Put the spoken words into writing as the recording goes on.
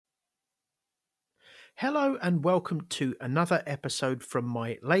Hello and welcome to another episode from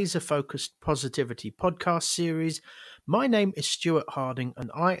my laser focused positivity podcast series. My name is Stuart Harding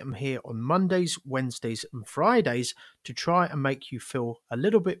and I am here on Mondays, Wednesdays, and Fridays to try and make you feel a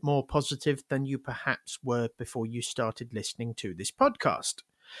little bit more positive than you perhaps were before you started listening to this podcast.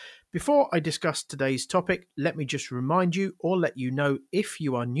 Before I discuss today's topic, let me just remind you or let you know if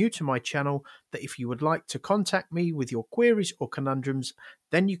you are new to my channel that if you would like to contact me with your queries or conundrums,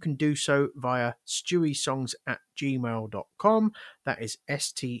 then you can do so via steweysongs@gmail.com. That is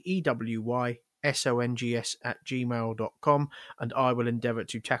steweysongs@gmail.com, and I will endeavour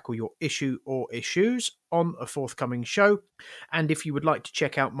to tackle your issue or issues on a forthcoming show. And if you would like to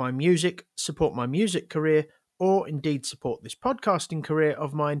check out my music, support my music career, or indeed support this podcasting career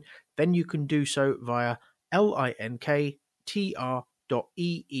of mine, then you can do so via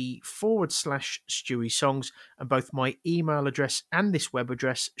linktr.ee/StewieSongs, and both my email address and this web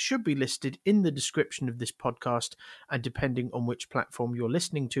address should be listed in the description of this podcast, and depending on which platform you're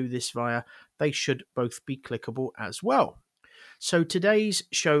listening to this via, they should both be clickable as well. So today's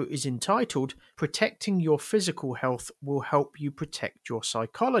show is entitled Protecting Your Physical Health Will Help You Protect Your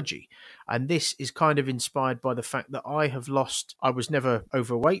Psychology. And this is kind of inspired by the fact that I was never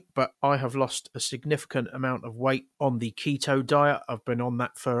overweight, but I have lost a significant amount of weight on the keto diet. I've been on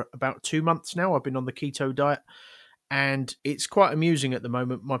that for about 2 months now. I've been on the keto diet. And it's quite amusing at the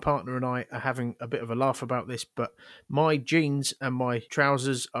moment. My partner and I are having a bit of a laugh about this, but my jeans and my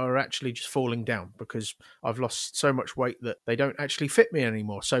trousers are actually just falling down because I've lost so much weight that they don't actually fit me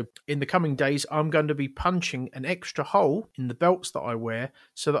anymore. So in the coming days, I'm going to be punching an extra hole in the belts that I wear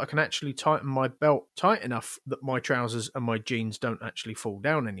so that I can actually tighten my belt tight enough that my trousers and my jeans don't actually fall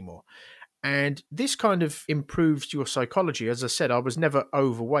down anymore. And this kind of improves your psychology. As I said, I was never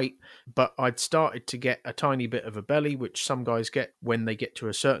overweight, but I'd started to get a tiny bit of a belly, which some guys get when they get to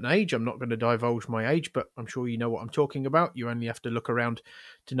a certain age. I'm not going to divulge my age, but I'm sure you know what I'm talking about. You only have to look around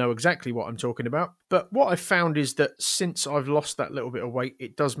to know exactly what I'm talking about. But what I've found is that since I've lost that little bit of weight,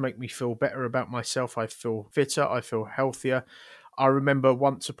 it does make me feel better about myself. I feel fitter, I feel healthier. I remember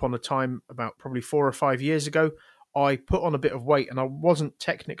once upon a time, about probably 4 or 5 years ago, I put on a bit of weight and I wasn't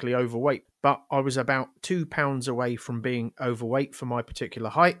technically overweight, but I was about 2 pounds away from being overweight for my particular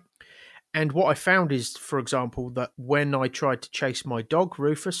height. And what I found is, for example, that when I tried to chase my dog,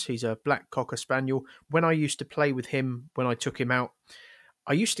 Rufus, he's a black cocker spaniel, when I used to play with him, when I took him out,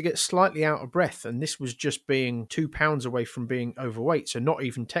 I used to get slightly out of breath. And this was just being 2 pounds away from being overweight. So not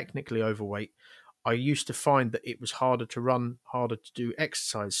even technically overweight. I used to find that it was harder to run, harder to do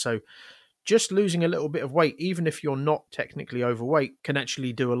exercise. So just losing a little bit of weight, even if you're not technically overweight, can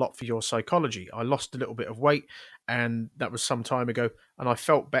actually do a lot for your psychology. I lost a little bit of weight, and that was some time ago, and I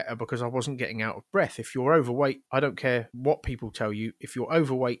felt better because I wasn't getting out of breath. If you're overweight, I don't care what people tell you, if you're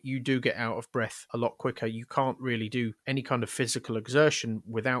overweight, you do get out of breath a lot quicker. You can't really do any kind of physical exertion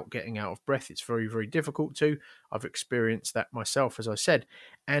without getting out of breath. It's very, very difficult to. I've experienced that myself, as I said.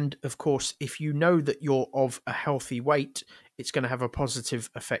 And of course, if you know that you're of a healthy weight, it's going to have a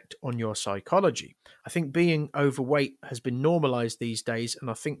positive effect on your psychology. I think being overweight has been normalized these days, and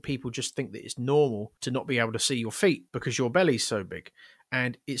I think people just think that it's normal to not be able to see your feet because your belly's so big.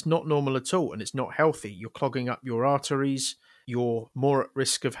 And it's not normal at all, and it's not healthy. You're clogging up your arteries. You're more at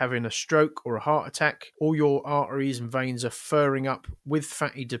risk of having a stroke or a heart attack. All your arteries and veins are furring up with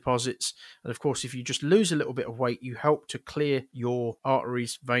fatty deposits. And of course, if you just lose a little bit of weight, you help to clear your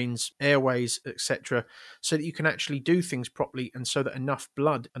arteries, veins, airways, etc., so that you can actually do things properly, and so that enough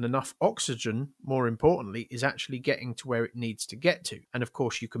blood and enough oxygen, more importantly, is actually getting to where it needs to get to. And of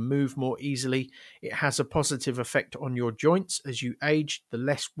course, you can move more easily. It has a positive effect on your joints as you age. The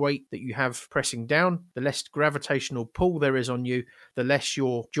less weight that you have pressing down, the less gravitational pull there is on you, the less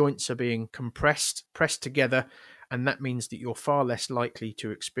your joints are being pressed together, and that means that you're far less likely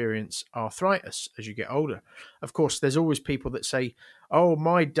to experience arthritis as you get older. Of course, there's always people that say, oh,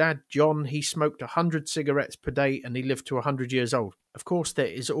 my dad, John, he smoked 100 cigarettes per day and he lived to 100 years old. Of course, there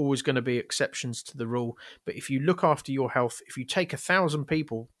is always going to be exceptions to the rule, but if you look after your health, if you take 1,000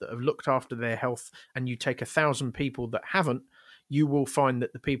 people that have looked after their health and you take 1,000 people that haven't, you will find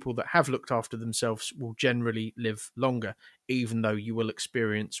that the people that have looked after themselves will generally live longer, even though you will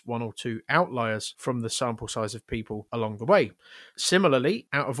experience 1 or 2 outliers from the sample size of people along the way. Similarly,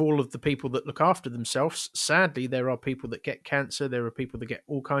 out of all of the people that look after themselves, sadly, there are people that get cancer, there are people that get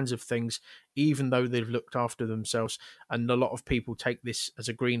all kinds of things, even though they've looked after themselves. And a lot of people take this as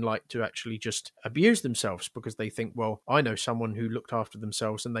a green light to actually just abuse themselves because they think, well, I know someone who looked after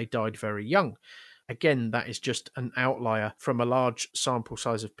themselves and they died very young. again, that is just an outlier from a large sample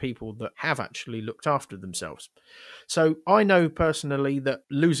size of people that have actually looked after themselves. So I know personally that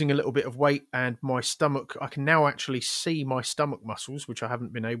losing a little bit of weight and my stomach, I can now actually see my stomach muscles, which I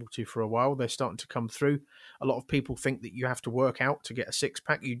haven't been able to for a while. They're starting to come through. A lot of people think that you have to work out to get a six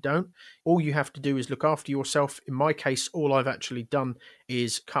pack. You don't. All you have to do is look after yourself. In my case, all I've actually done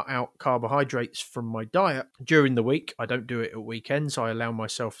is cut out carbohydrates from my diet during the week. I don't do it at weekends. I allow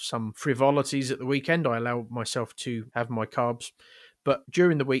myself some frivolities at the weekend. I allow myself to have my carbs. But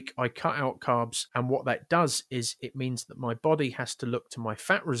during the week, I cut out carbs. And what that does is it means that my body has to look to my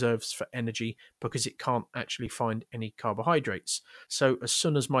fat reserves for energy because it can't actually find any carbohydrates. So as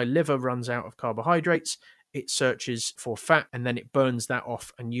soon as my liver runs out of carbohydrates, it searches for fat and then it burns that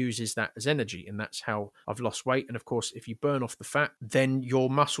off and uses that as energy. And that's how I've lost weight. And of course, if you burn off the fat, then your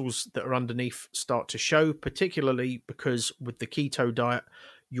muscles that are underneath start to show, particularly because with the keto diet,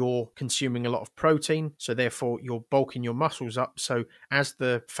 you're consuming a lot of protein, so therefore you're bulking your muscles up. So as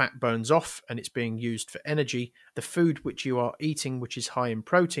the fat burns off and it's being used for energy, the food which you are eating, which is high in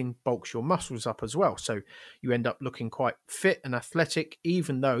protein, bulks your muscles up as well. So you end up looking quite fit and athletic,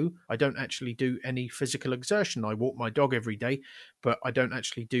 even though I don't actually do any physical exertion. I walk my dog every day, but I don't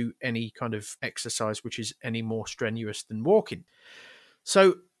actually do any kind of exercise which is any more strenuous than walking.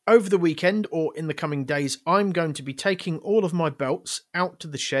 So over the weekend or in the coming days, I'm going to be taking all of my belts out to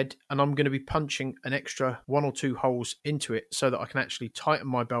the shed and I'm going to be punching an extra 1 or 2 holes into it so that I can actually tighten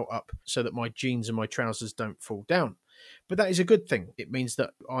my belt up so that my jeans and my trousers don't fall down. But that is a good thing. It means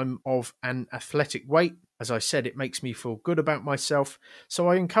that I'm of an athletic weight. As I said, it makes me feel good about myself. So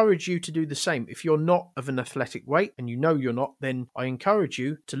I encourage you to do the same. If you're not of an athletic weight and you know you're not, then I encourage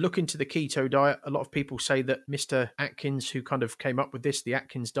you to look into the keto diet. A lot of people say that Mr. Atkins, who kind of came up with this, the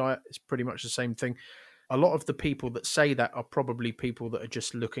Atkins diet, is pretty much the same thing. A lot of the people that say that are probably people that are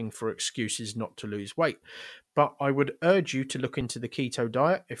just looking for excuses not to lose weight. But I would urge you to look into the keto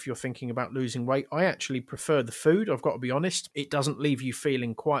diet if you're thinking about losing weight. I actually prefer the food, I've got to be honest. It doesn't leave you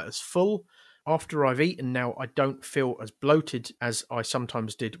feeling quite as full. After I've eaten now, I don't feel as bloated as I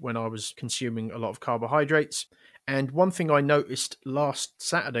sometimes did when I was consuming a lot of carbohydrates. And one thing I noticed last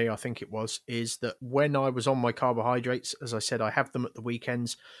Saturday, I think it was, is that when I was on my carbohydrates, as I said, I have them at the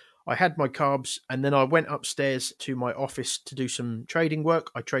weekends, I had my carbs and then I went upstairs to my office to do some trading work.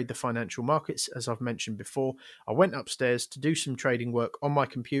 I trade the financial markets, as I've mentioned before. I went upstairs to do some trading work on my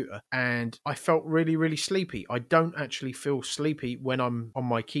computer and I felt really, really sleepy. I don't actually feel sleepy when I'm on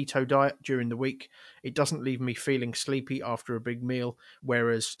my keto diet during the week. It doesn't leave me feeling sleepy after a big meal,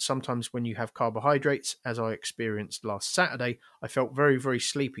 whereas sometimes when you have carbohydrates, as I experienced last Saturday, I felt very, very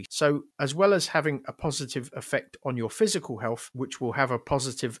sleepy. So as well as having a positive effect on your physical health, which will have a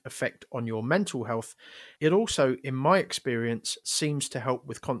positive effect on your mental health, it also, in my experience, seems to help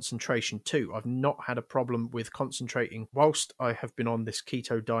with concentration too. I've not had a problem with concentrating whilst I have been on this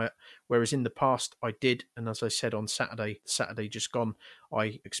keto diet, whereas in the past I did, and as I said on Saturday just gone,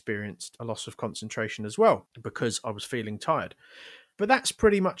 I experienced a loss of concentration as well because I was feeling tired. But that's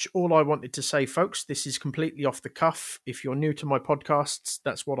pretty much all I wanted to say, folks. This is completely off the cuff. If you're new to my podcasts,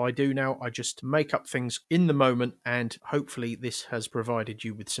 that's what I do now. I just make up things in the moment, and hopefully this has provided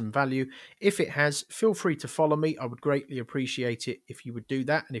you with some value. If it has, feel free to follow me. I would greatly appreciate it if you would do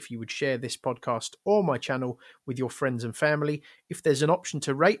that, and if you would share this podcast or my channel with your friends and family. If there's an option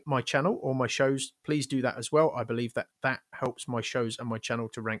to rate my channel or my shows, please do that as well. I believe that that helps my shows and my channel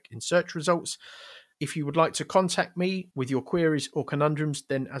to rank in search results. If you would like to contact me with your queries or conundrums,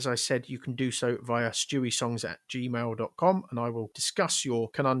 then as I said, you can do so via stewiesongs@gmail.com and I will discuss your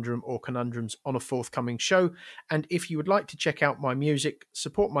conundrum or conundrums on a forthcoming show. And if you would like to check out my music,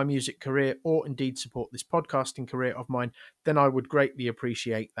 support my music career, or indeed support this podcasting career of mine, then I would greatly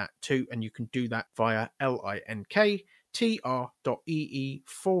appreciate that too. And you can do that via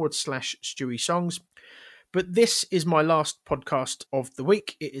linktr.ee/StewieSongs. But this is my last podcast of the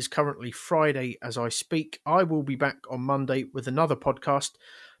week. It is currently Friday as I speak. I will be back on Monday with another podcast.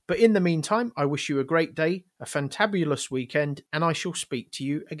 But in the meantime, I wish you a great day, a fantabulous weekend, and I shall speak to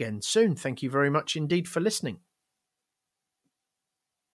you again soon. Thank you very much indeed for listening.